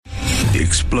The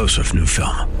explosive new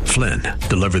film, Flynn,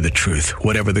 Deliver the Truth,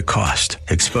 Whatever the Cost,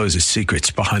 exposes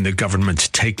secrets behind the government's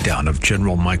takedown of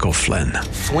General Michael Flynn.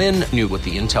 Flynn knew what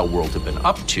the intel world had been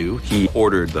up to. He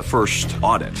ordered the first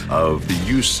audit of the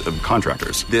use of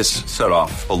contractors. This set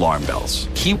off alarm bells.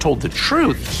 He told the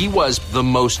truth. He was the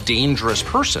most dangerous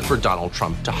person for Donald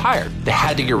Trump to hire. They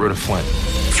had to get rid of Flynn.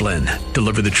 Flynn,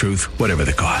 Deliver the Truth, Whatever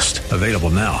the Cost. Available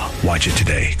now. Watch it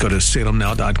today. Go to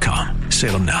salemnow.com.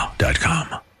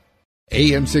 salemnow.com.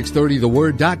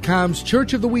 AM630TheWord.com's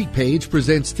Church of the Week page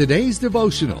presents today's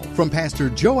devotional from Pastor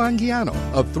Joe Anguiano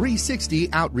of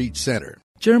 360 Outreach Center.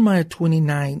 Jeremiah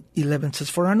 29:11 says,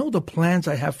 "For I know the plans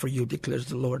I have for you, declares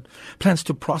the Lord, plans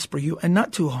to prosper you and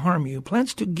not to harm you,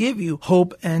 plans to give you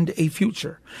hope and a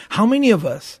future." How many of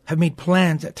us have made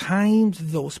plans at times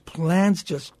those plans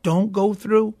just don't go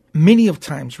through? Many of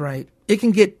times, right? It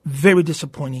can get very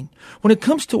disappointing. When it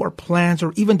comes to our plans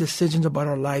or even decisions about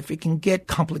our life, it can get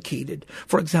complicated.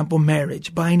 For example,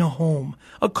 marriage, buying a home,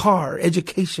 a car,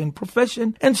 education,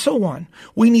 profession, and so on.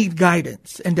 We need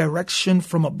guidance and direction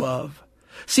from above.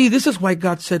 See, this is why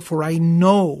God said, "For I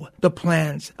know the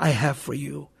plans I have for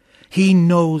you." He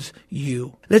knows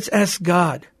you. Let's ask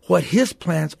God what His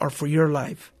plans are for your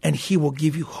life, and He will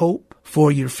give you hope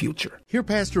for your future. Hear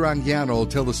Pastor Anguiano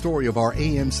tell the story of our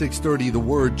AM630 The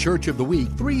Word Church of the Week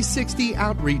 360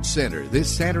 Outreach Center this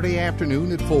Saturday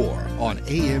afternoon at 4 on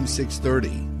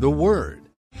AM630 The Word.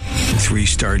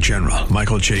 Three-star General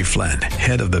Michael J. Flynn,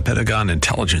 head of the Pentagon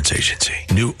Intelligence Agency,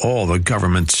 knew all the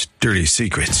government's dirty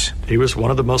secrets. He was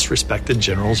one of the most respected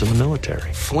generals in the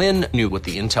military. Flynn knew what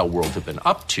the intel world had been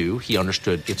up to. He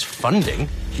understood its funding.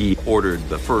 He ordered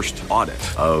the first audit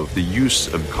of the use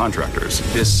of contractors.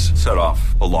 This set off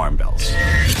alarm bells.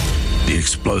 The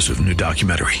explosive new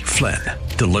documentary, Flynn,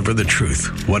 Deliver the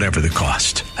Truth, Whatever the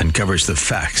Cost, uncovers the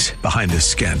facts behind this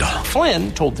scandal.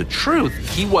 Flynn told the truth.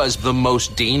 He was the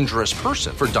most dangerous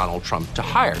person for Donald Trump to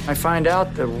hire. I find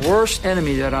out the worst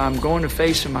enemy that I'm going to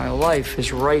face in my life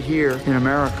is right here in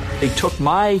America. They took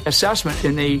my assessment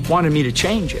and they wanted me to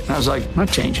change it. And I was like, I'm not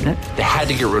changing it. They had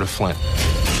to get rid of Flynn.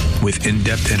 With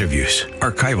in-depth interviews,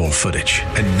 archival footage,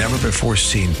 and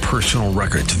never-before-seen personal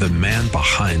records of the man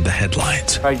behind the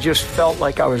headlines. I just felt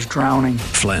like I was drowning.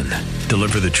 Flynn,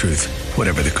 Deliver the Truth,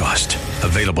 Whatever the Cost.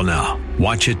 Available now.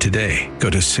 Watch it today.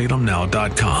 Go to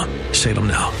salemnow.com.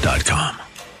 salemnow.com.